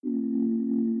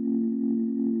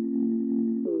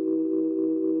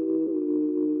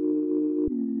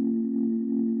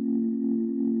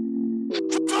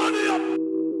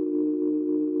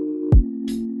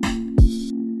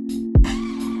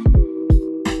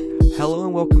Hello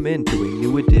and welcome in to a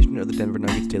new edition of the Denver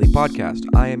Nuggets Daily Podcast.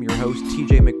 I am your host,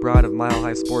 TJ McBride of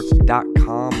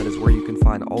MileHighSports.com. That is where you can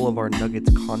find all of our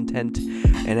Nuggets content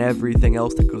and everything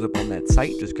else that goes up on that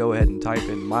site. Just go ahead and type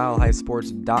in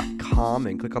MileHighSports.com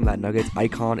and click on that Nuggets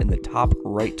icon in the top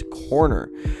right corner.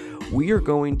 We are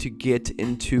going to get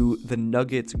into the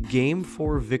Nuggets' Game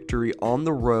 4 victory on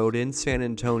the road in San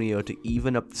Antonio to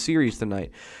even up the series tonight.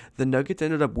 The Nuggets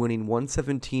ended up winning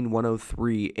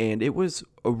 117-103, and it was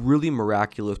a really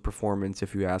miraculous performance,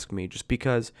 if you ask me, just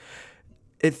because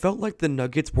it felt like the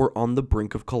Nuggets were on the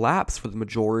brink of collapse for the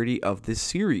majority of this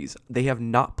series. They have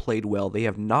not played well. They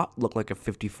have not looked like a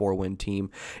 54-win team,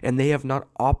 and they have not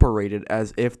operated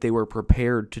as if they were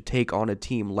prepared to take on a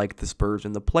team like the Spurs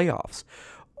in the playoffs.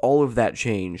 All of that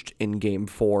changed in Game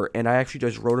 4, and I actually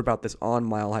just wrote about this on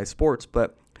Mile High Sports,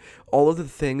 but all of the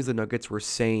things the Nuggets were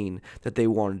saying that they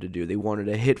wanted to do, they wanted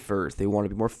to hit first, they wanted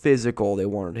to be more physical, they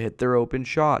wanted to hit their open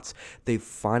shots, they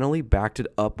finally backed it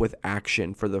up with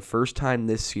action for the first time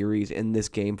this series in this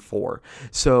Game 4.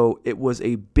 So it was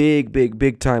a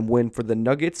big time win for the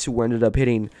Nuggets, who ended up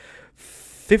hitting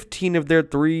 15 of their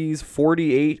threes,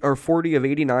 40 of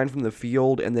 89 from the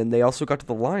field, and then they also got to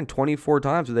the line 24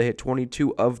 times where they hit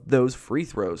 22 of those free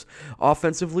throws.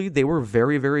 Offensively, they were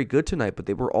very good tonight, but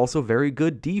they were also very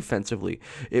good defensively.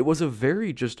 It was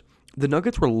the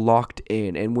Nuggets were locked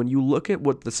in, and when you look at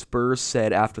what the Spurs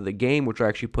said after the game, which I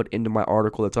actually put into my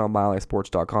article that's on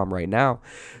milehighsports.com right now,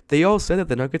 they all said that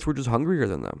the Nuggets were just hungrier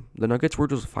than them. The Nuggets were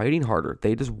just fighting harder.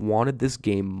 They just wanted this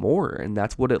game more, and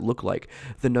that's what it looked like.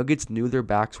 The Nuggets knew their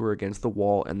backs were against the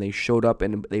wall, and they showed up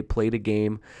and they played a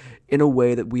game in a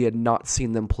way that we had not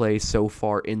seen them play so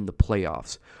far in the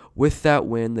playoffs. With that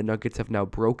win, the Nuggets have now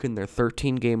broken their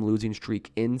 13-game losing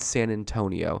streak in San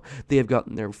Antonio. They have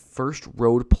gotten their first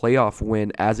road playoff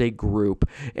win as a group,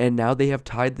 and now they have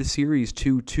tied the series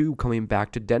 2-2 coming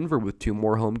back to Denver with 2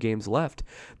 more home games left.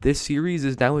 This series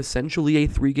is now essentially a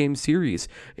 3-game series.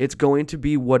 It's going to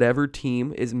be whatever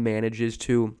team manages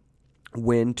to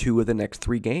win 2 of the next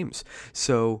 3 games.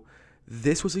 So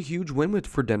this was a huge win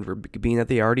for Denver, being that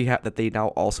they now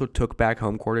also took back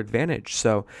home court advantage.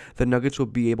 So the Nuggets will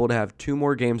be able to have 2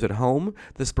 more games at home.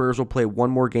 The Spurs will play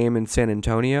 1 more game in San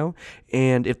Antonio.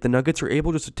 And if the Nuggets are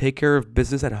able just to take care of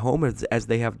business at home as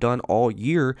they have done all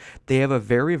year, they have a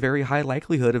very high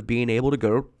likelihood of being able to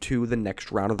go to the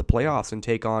next round of the playoffs and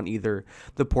take on either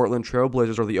the Portland Trail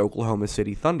Blazers or the Oklahoma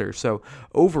City Thunder. So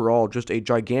overall, just a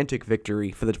gigantic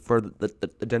victory for the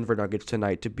Denver Nuggets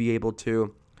tonight to be able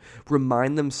to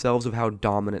remind themselves of how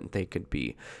dominant they could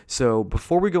be. So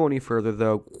before we go any further,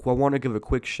 though, I want to give a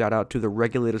quick shout out to the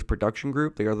Regulators Production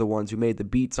Group. They are the ones who made the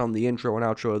beats on the intro and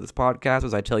outro of this podcast,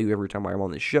 as I tell you every time I'm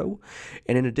on this show.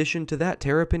 And in addition to that,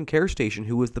 Terrapin Care Station,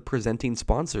 who is the presenting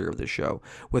sponsor of the show.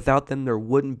 Without them, there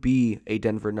wouldn't be a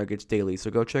Denver Nuggets Daily.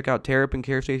 So go check out Terrapin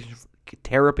Care Station.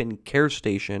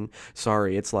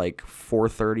 Sorry, it's like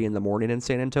 4:30 in the morning in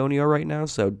San Antonio right now,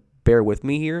 so bear with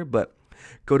me here, but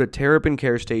go to Terrapin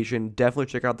Care Station. Definitely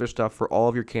check out their stuff for all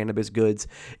of your cannabis goods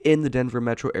in the Denver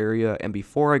metro area. And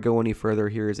before I go any further,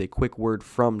 here is a quick word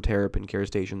from Terrapin Care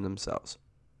Station themselves.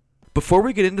 Before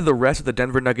we get into the rest of the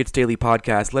Denver Nuggets Daily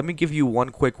Podcast, let me give you one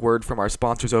quick word from our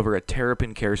sponsors over at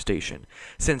Terrapin Care Station.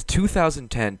 Since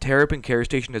 2010, Terrapin Care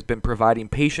Station has been providing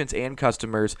patients and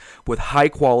customers with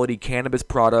high-quality cannabis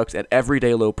products at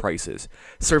everyday low prices.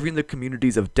 Serving the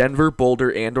communities of Denver,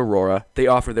 Boulder, and Aurora, they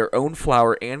offer their own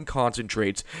flower and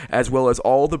concentrates, as well as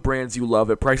all the brands you love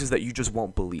at prices that you just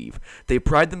won't believe. They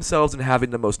pride themselves in having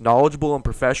the most knowledgeable and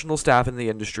professional staff in the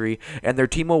industry, and their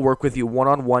team will work with you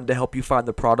one-on-one to help you find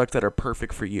the products that are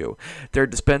perfect for you. Their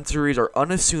dispensaries are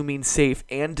unassuming, safe,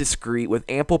 and discreet, with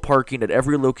ample parking at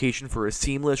every location for a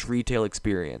seamless retail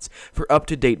experience. For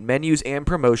up-to-date menus and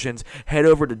promotions, head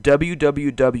over to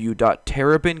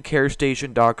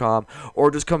www.terrapincarestation.com or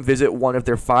just come visit one of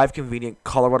their 5 convenient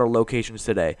Colorado locations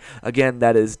today. Again,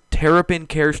 that is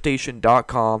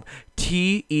terrapincarestation.com,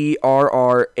 TERRAPIN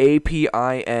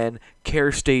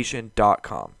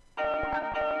carestation.com.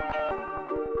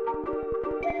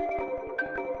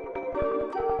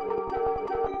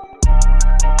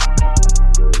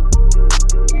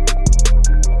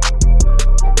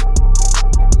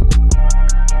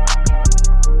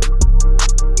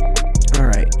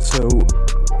 So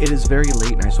It is very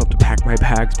late and I still have to pack my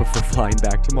bags before flying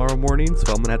back tomorrow morning,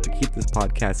 so I'm going to have to keep this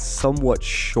podcast somewhat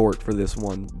short for this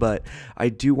one, but I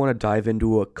do want to dive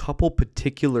into a couple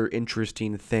particular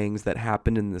interesting things that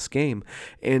happened in this game,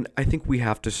 and I think we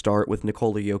have to start with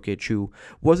Nikola Jokic, who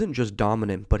wasn't just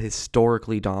dominant, but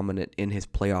historically dominant in his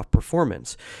playoff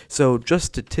performance. So just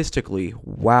statistically,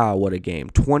 wow, what a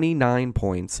game. 29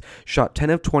 points, shot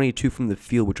 10 of 22 from the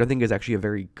field, which I think is actually a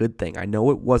very good thing. I know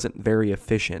it wasn't very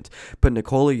efficient, but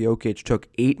Nikola Jokic took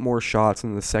 8 more shots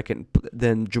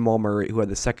than Jamal Murray, who had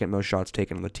the second most shots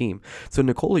taken on the team. So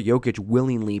Nikola Jokic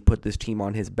willingly put this team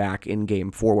on his back in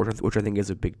Game 4, which I think is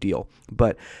a big deal.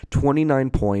 But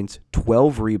 29 points,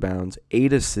 12 rebounds,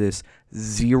 8 assists,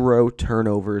 0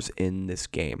 turnovers in this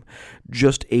game.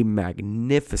 Just a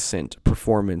magnificent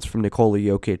performance from Nikola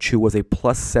Jokic, who was a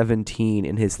plus 17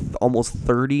 in his almost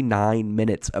 39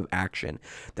 minutes of action.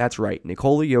 That's right,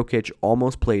 Nikola Jokic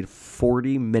almost played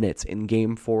 40 minutes in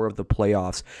Game 4 of the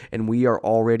playoffs, and we are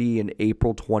already in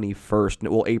April 21st.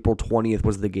 Well, April 20th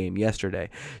was the game yesterday.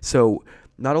 So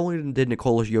not only did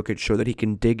Nikola Jokic show that he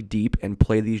can dig deep and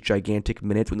play these gigantic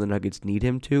minutes when the Nuggets need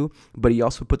him to, but he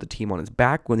also put the team on his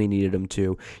back when they needed him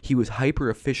to. He was hyper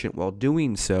efficient while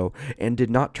doing so and did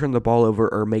not turn the ball over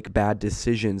or make bad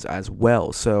decisions as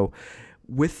well. So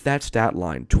with that stat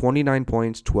line, 29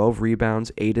 points, 12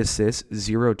 rebounds, 8 assists,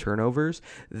 0 turnovers,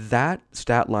 that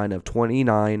stat line of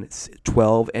 29,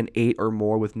 12, and 8 or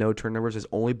more with no turnovers has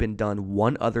only been done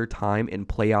one other time in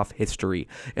playoff history,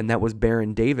 and that was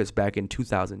Baron Davis back in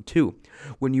 2002.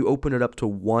 When you open it up to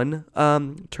one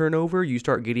turnover, you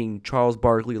start getting Charles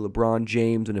Barkley, LeBron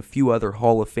James, and a few other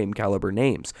Hall of Fame caliber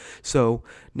names. So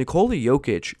Nikola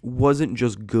Jokic wasn't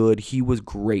just good, he was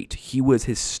great. He was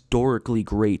historically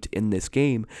great in this game,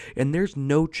 and there's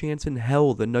no chance in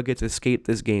hell the Nuggets escape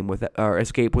this game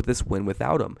escape with this win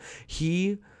without him.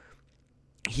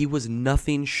 He was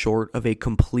nothing short of a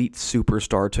complete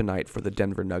superstar tonight for the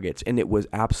Denver Nuggets, and it was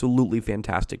absolutely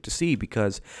fantastic to see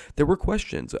because there were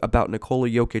questions about Nikola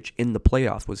Jokic in the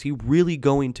playoffs. Was he really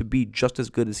going to be just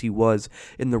as good as he was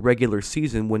in the regular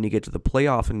season when you get to the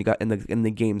playoffs and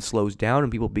the game slows down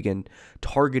and people begin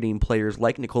targeting players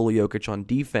like Nikola Jokic on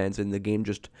defense and the game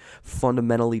just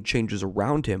fundamentally changes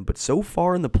around him? But so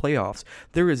far in the playoffs,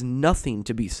 there is nothing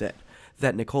to be said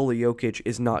that Nikola Jokic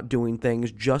is not doing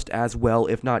things just as well,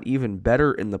 if not even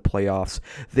better in the playoffs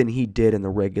than he did in the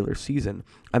regular season.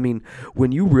 I mean,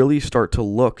 when you really start to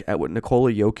look at what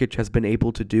Nikola Jokic has been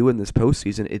able to do in this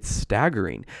postseason, it's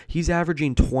staggering. He's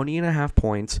averaging 20.5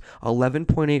 points,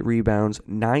 11.8 rebounds,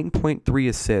 9.3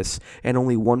 assists, and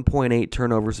only 1.8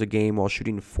 turnovers a game while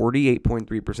shooting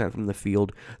 48.3% from the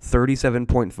field,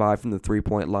 37.5% from the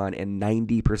three-point line, and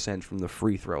 90% from the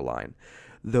free throw line.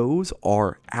 Those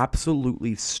are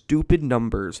absolutely stupid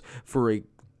numbers for a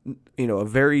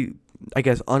very,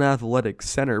 unathletic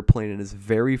center playing in his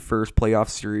very first playoff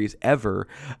series ever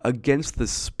against the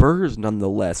Spurs,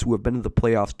 nonetheless, who have been in the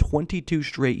playoffs 22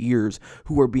 straight years,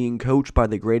 who are being coached by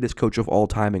the greatest coach of all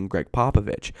time in Greg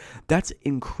Popovich. That's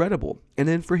incredible. And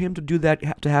then for him to do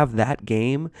that, to have that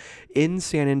game in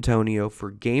San Antonio for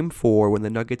Game 4 when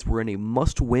the Nuggets were in a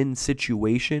must-win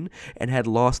situation and had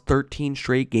lost 13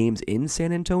 straight games in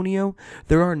San Antonio,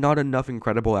 there are not enough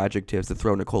incredible adjectives to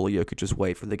throw Nikola Jokic's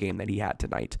way for the game that he had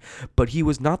tonight. But he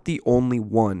was not the only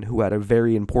one who had a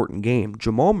very important game.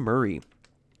 Jamal Murray,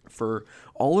 for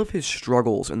all of his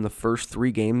struggles in the first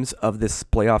 3 games of this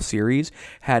playoff series,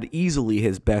 had easily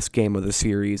his best game of the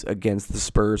series against the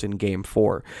Spurs in Game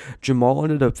 4. Jamal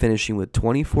ended up finishing with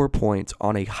 24 points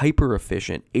on a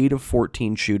hyper-efficient 8 of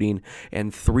 14 shooting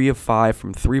and 3 of 5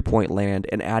 from three-point land,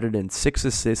 and added in 6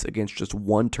 assists against just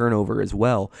 1 turnover as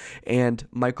well. And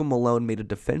Michael Malone made a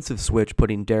defensive switch,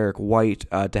 putting Derek White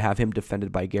to have him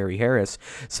defended by Gary Harris.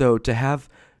 So to have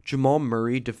Jamal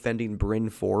Murray defending Bryn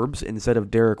Forbes instead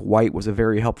of Derek White was a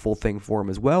very helpful thing for him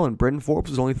as well, and Bryn Forbes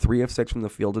was only 3 of 6 from the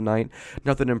field tonight.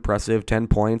 Nothing impressive, 10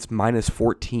 points, minus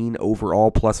 14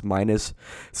 overall, plus minus.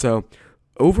 So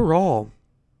overall,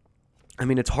 I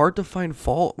mean, it's hard to find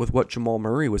fault with what Jamal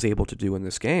Murray was able to do in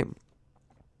this game.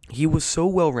 He was so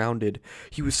well-rounded,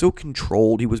 he was so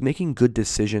controlled, he was making good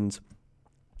decisions,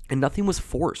 and nothing was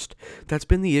forced. That's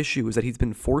been the issue, is that he's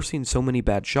been forcing so many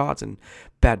bad shots and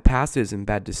bad passes and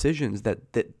bad decisions that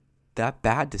that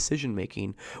bad decision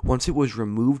making, once it was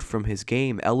removed from his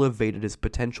game, elevated his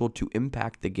potential to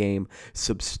impact the game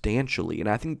substantially. And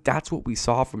I think that's what we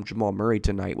saw from Jamal Murray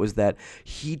tonight, was that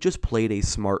he just played a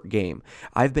smart game.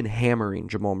 I've been hammering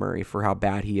Jamal Murray for how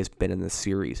bad he has been in this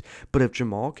series, but if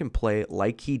Jamal can play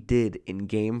like he did in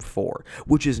Game 4,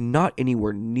 which is not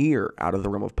anywhere near out of the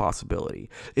realm of possibility,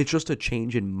 it's just a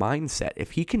change in mindset.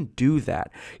 If he can do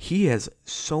that, he has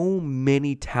so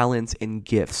many talents and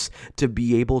gifts to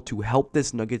be able to help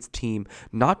this Nuggets team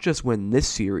not just win this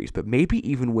series, but maybe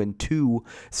even win 2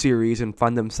 series and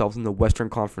find themselves in the Western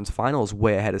Conference Finals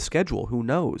way ahead of schedule. Who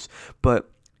knows? But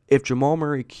if Jamal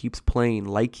Murray keeps playing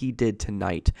like he did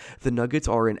tonight, the Nuggets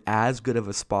are in as good of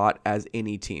a spot as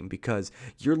any team, because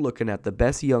you're looking at the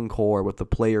best young core with a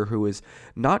player who is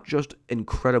not just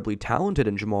incredibly talented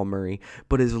in Jamal Murray,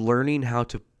 but is learning how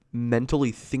to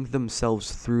mentally think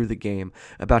themselves through the game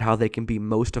about how they can be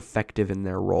most effective in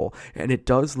their role. And it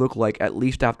does look like, at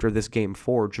least after this Game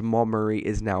 4, Jamal Murray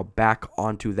is now back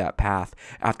onto that path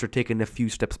after taking a few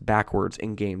steps backwards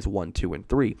in Games 1, 2, and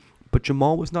 3. But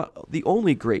Jamal was not the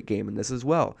only great game in this as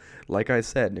well. Like I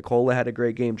said, Nikola had a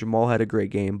great game, Jamal had a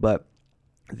great game, but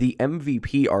the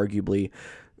MVP arguably,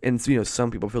 and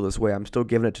some people feel this way, I'm still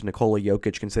giving it to Nikola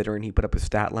Jokic, considering he put up a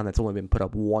stat line that's only been put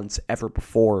up once ever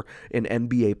before in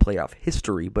NBA playoff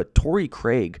history. But Torrey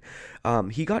Craig,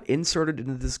 he got inserted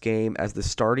into this game as the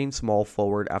starting small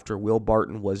forward after Will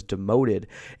Barton was demoted.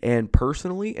 And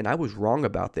personally, and I was wrong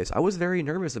about this, I was very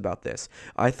nervous about this.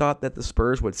 I thought that the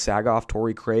Spurs would sag off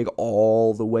Torrey Craig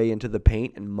all the way into the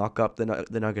paint and muck up the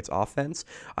Nuggets offense.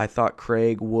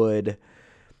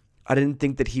 I didn't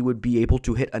think that he would be able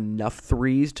to hit enough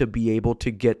threes to be able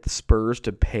to get the Spurs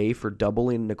to pay for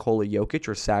doubling Nikola Jokic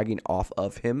or sagging off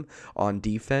of him on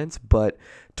defense. But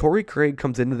Torrey Craig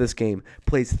comes into this game,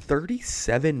 plays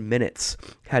 37 minutes,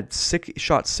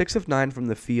 shot 6 of 9 from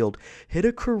the field, hit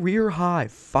a career high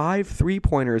 5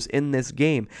 3-pointers in this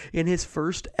game in his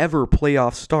first ever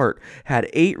playoff start, had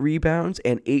 8 rebounds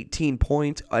and 18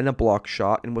 points and a block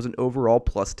shot, and was an overall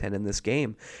plus 10 in this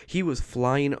game. He was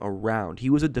flying around. He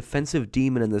was a defensive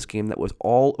demon in this game that was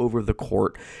all over the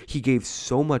court. He gave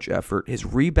so much effort. His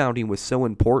rebounding was so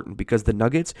important because the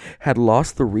Nuggets had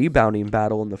lost the rebounding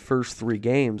battle in the first 3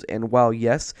 games. And while,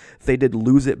 yes, they did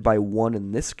lose it by 1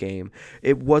 in this game,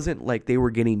 it wasn't like they were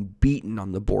getting beaten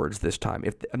on the boards this time.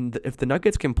 If the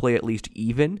Nuggets can play at least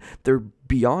even, they're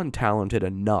beyond talented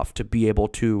enough to be able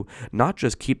to not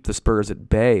just keep the Spurs at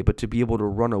bay, but to be able to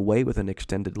run away with an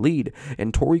extended lead.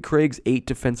 And Torrey Craig's 8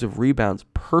 defensive rebounds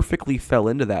perfectly fell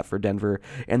into that for Denver,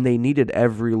 and they needed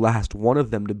every last one of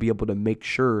them to be able to make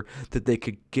sure that they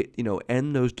could get,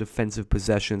 end those defensive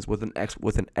possessions with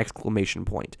an exclamation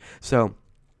point. So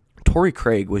Torrey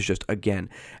Craig was just, again,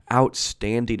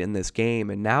 outstanding in this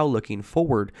game. And now looking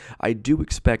forward, I do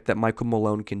expect that Michael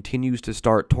Malone continues to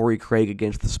start Torrey Craig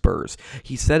against the Spurs.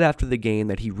 He said after the game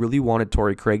that he really wanted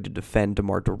Torrey Craig to defend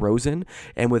DeMar DeRozan,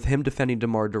 and with him defending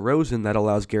DeMar DeRozan, that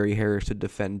allows Gary Harris to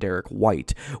defend Derek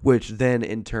White, which then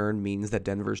in turn means that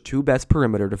Denver's 2 best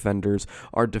perimeter defenders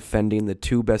are defending the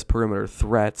 2 best perimeter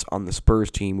threats on the Spurs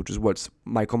team, which is what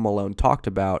Michael Malone talked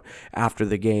about after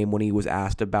the game when he was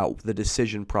asked about the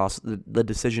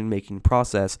decision-making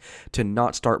process to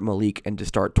not start Malik and to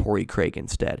start Torrey Craig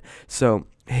instead. So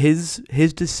his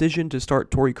decision to start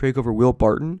Torrey Craig over Will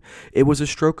Barton, it was a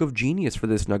stroke of genius for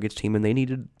this Nuggets team, and they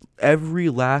needed every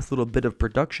last little bit of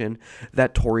production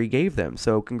that Torrey gave them.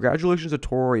 So congratulations to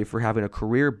Torrey for having a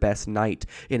career best night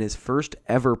in his first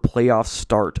ever playoff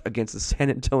start against the San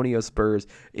Antonio Spurs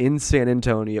in San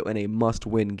Antonio in a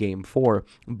must-win Game 4.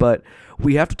 But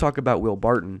we have to talk about Will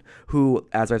Barton, who,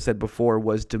 as I said before,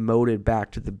 was demoted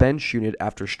back to the bench unit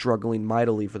after struggling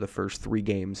mightily for the first 3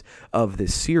 games of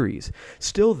this series.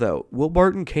 Still, though, Will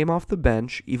Barton came off the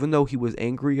bench. Even though he was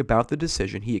angry about the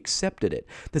decision, he accepted it.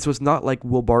 This was not like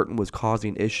Will Barton was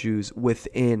causing issues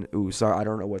within. Ooh, sorry, I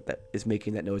don't know what that is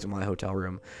making that noise in my hotel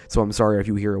room, so I'm sorry if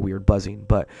you hear a weird buzzing.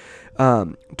 But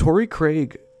Torrey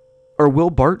Craig, or Will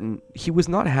Barton, he was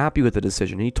not happy with the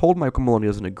decision. He told Michael Malone he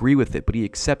doesn't agree with it, but he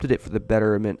accepted it for the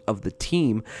betterment of the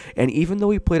team. And even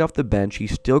though he played off the bench, he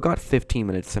still got 15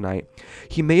 minutes tonight.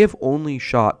 He may have only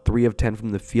shot 3 of 10 from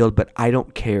the field, but I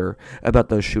don't care about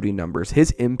those shooting numbers.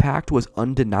 His impact was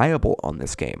undeniable on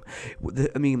this game.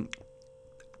 I mean,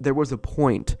 there was a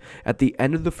point at the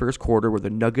end of the first quarter where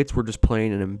the Nuggets were just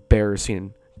playing an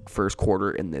embarrassing first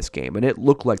quarter in this game, and it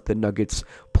looked like the Nuggets'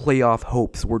 playoff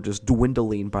hopes were just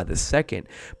dwindling by the second.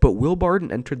 But Will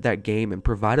Barton entered that game and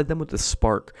provided them with the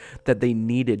spark that they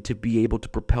needed to be able to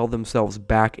propel themselves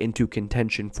back into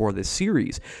contention for this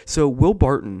series. So Will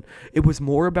Barton, it was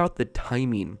more about the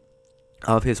timing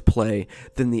of his play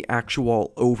than the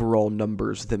actual overall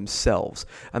numbers themselves.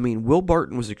 I mean, Will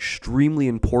Barton was extremely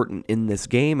important in this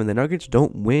game, and the Nuggets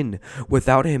don't win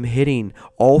without him hitting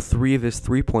all 3 of his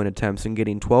three-point attempts and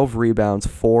getting 12 rebounds,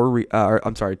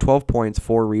 12 points,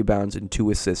 4 rebounds, and 2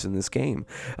 assists in this game.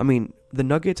 I mean, the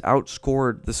Nuggets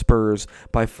outscored the Spurs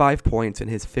by 5 points in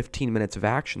his 15 minutes of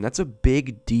action. That's a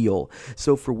big deal.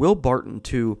 So for Will Barton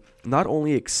to not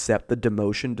only accept the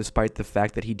demotion despite the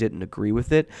fact that he didn't agree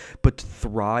with it, but to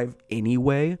thrive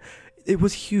anyway, it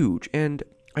was huge. And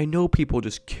I know people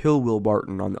just kill Will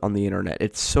Barton on the internet.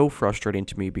 It's so frustrating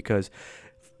to me because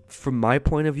from my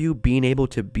point of view, being able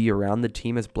to be around the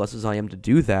team, as blessed as I am to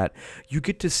do that, you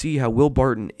get to see how Will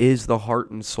Barton is the heart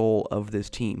and soul of this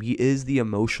team. He is the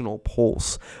emotional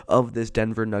pulse of this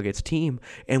Denver Nuggets team.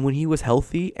 And when he was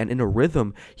healthy and in a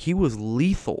rhythm, he was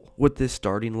lethal with this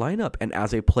starting lineup and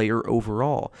as a player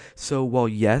overall. So while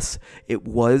yes, it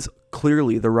was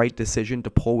clearly the right decision to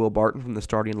pull Will Barton from the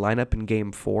starting lineup in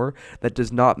Game 4, that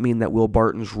does not mean that Will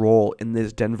Barton's role in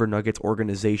this Denver Nuggets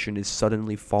organization is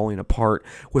suddenly falling apart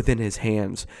within his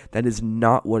hands. That is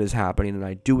not what is happening, and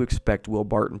I do expect Will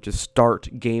Barton to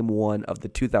start Game 1 of the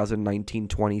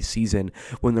 2019-20 season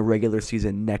when the regular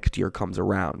season next year comes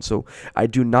around. So I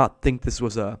do not think this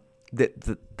was that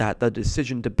the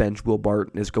decision to bench Will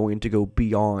Barton is going to go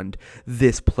beyond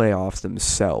this playoffs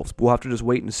themselves. We'll have to just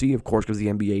wait and see, of course, because the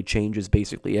NBA changes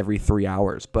basically every 3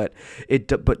 hours. But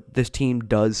this team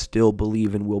does still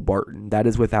believe in Will Barton. That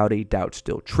is without a doubt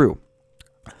still true.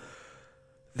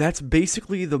 That's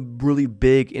basically the really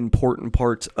big, important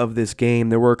parts of this game.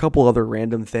 There were a couple other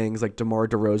random things, like DeMar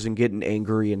DeRozan getting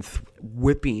angry and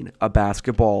whipping the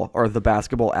basketball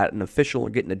at an official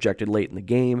and getting ejected late in the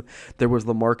game. There was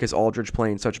LaMarcus Aldridge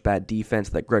playing such bad defense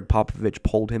that Greg Popovich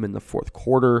pulled him in the fourth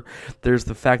quarter. There's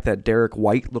the fact that Derek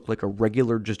White looked like a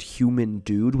regular, just human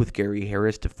dude with Gary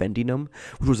Harris defending him,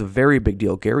 which was a very big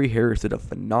deal. Gary Harris did a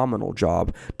phenomenal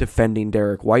job defending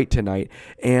Derek White tonight,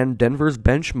 and Denver's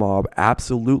bench mob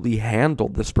absolutely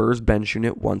handled the Spurs bench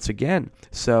unit once again.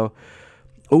 So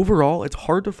overall, it's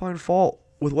hard to find fault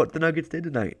with what the Nuggets did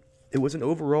tonight. It was an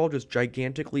overall just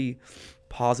gigantically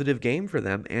positive game for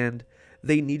them, and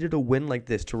they needed a win like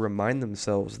this to remind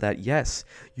themselves that, yes,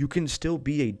 you can still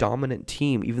be a dominant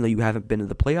team even though you haven't been in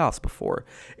the playoffs before.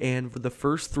 And for the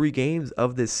first 3 games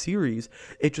of this series,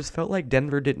 it just felt like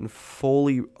Denver didn't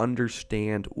fully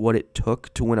understand what it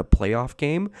took to win a playoff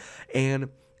game. And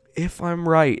if I'm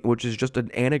right, which is just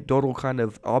an anecdotal kind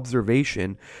of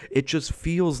observation, it just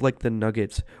feels like the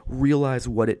Nuggets realize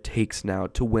what it takes now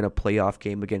to win a playoff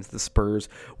game against the Spurs,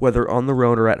 whether on the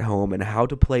road or at home, and how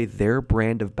to play their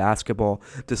brand of basketball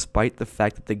despite the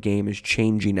fact that the game is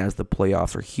changing as the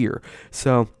playoffs are here.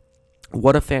 So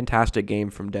what a fantastic game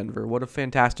from Denver. What a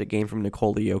fantastic game from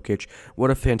Nikola Jokic. What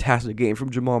a fantastic game from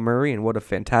Jamal Murray. And what a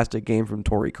fantastic game from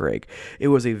Torrey Craig. It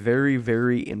was a very,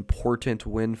 very important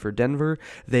win for Denver.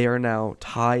 They are now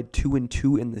tied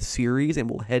 2-2 in the series and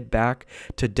will head back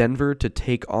to Denver to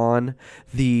take on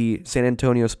the San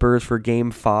Antonio Spurs for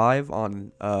Game 5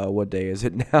 on, what day is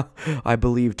it now? I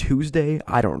believe Tuesday?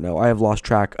 I don't know. I have lost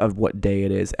track of what day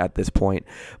it is at this point.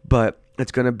 But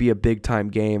it's going to be a big-time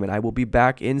game, and I will be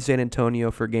back in San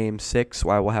Antonio for Game 6, so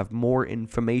I will have more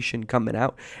information coming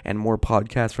out and more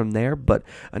podcasts from there. But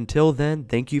until then,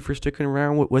 thank you for sticking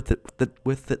around with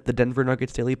the Denver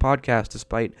Nuggets Daily Podcast,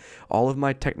 despite all of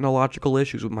my technological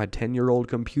issues with my 10-year-old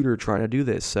computer trying to do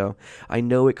this. So I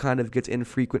know it kind of gets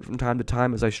infrequent from time to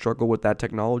time as I struggle with that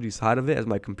technology side of it, as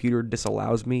my computer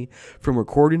disallows me from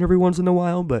recording every once in a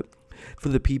while, but for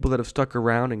the people that have stuck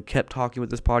around and kept talking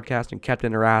with this podcast and kept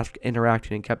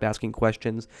interacting and kept asking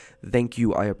questions, thank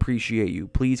you. I appreciate you.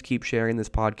 Please keep sharing this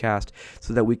podcast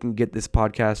so that we can get this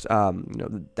podcast,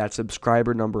 that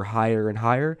subscriber number higher and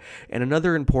higher. And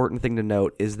another important thing to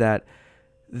note is that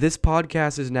this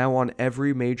podcast is now on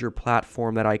every major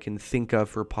platform that I can think of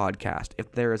for podcast.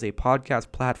 If there is a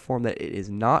podcast platform that it is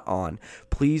not on,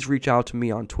 please reach out to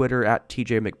me on Twitter at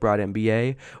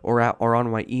TJMcBrideNBA or on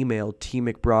my email,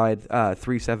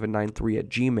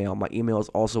 tmcbride3793@gmail. My email is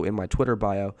also in my Twitter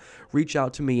bio. Reach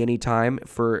out to me anytime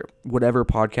for whatever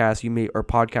podcast you may or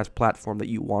podcast platform that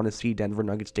you want to see Denver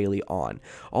Nuggets Daily on.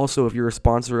 Also, if you're a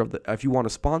sponsor if you want to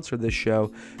sponsor this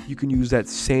show, you can use that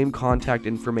same contact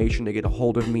information to get a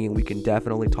hold of me, and we can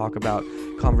definitely talk about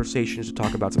conversations to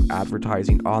talk about some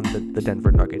advertising on the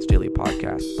Denver Nuggets Daily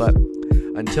Podcast. But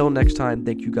until next time,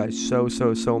 thank you guys so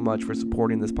much for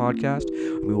supporting this podcast,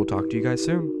 and we will talk to you guys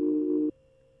soon.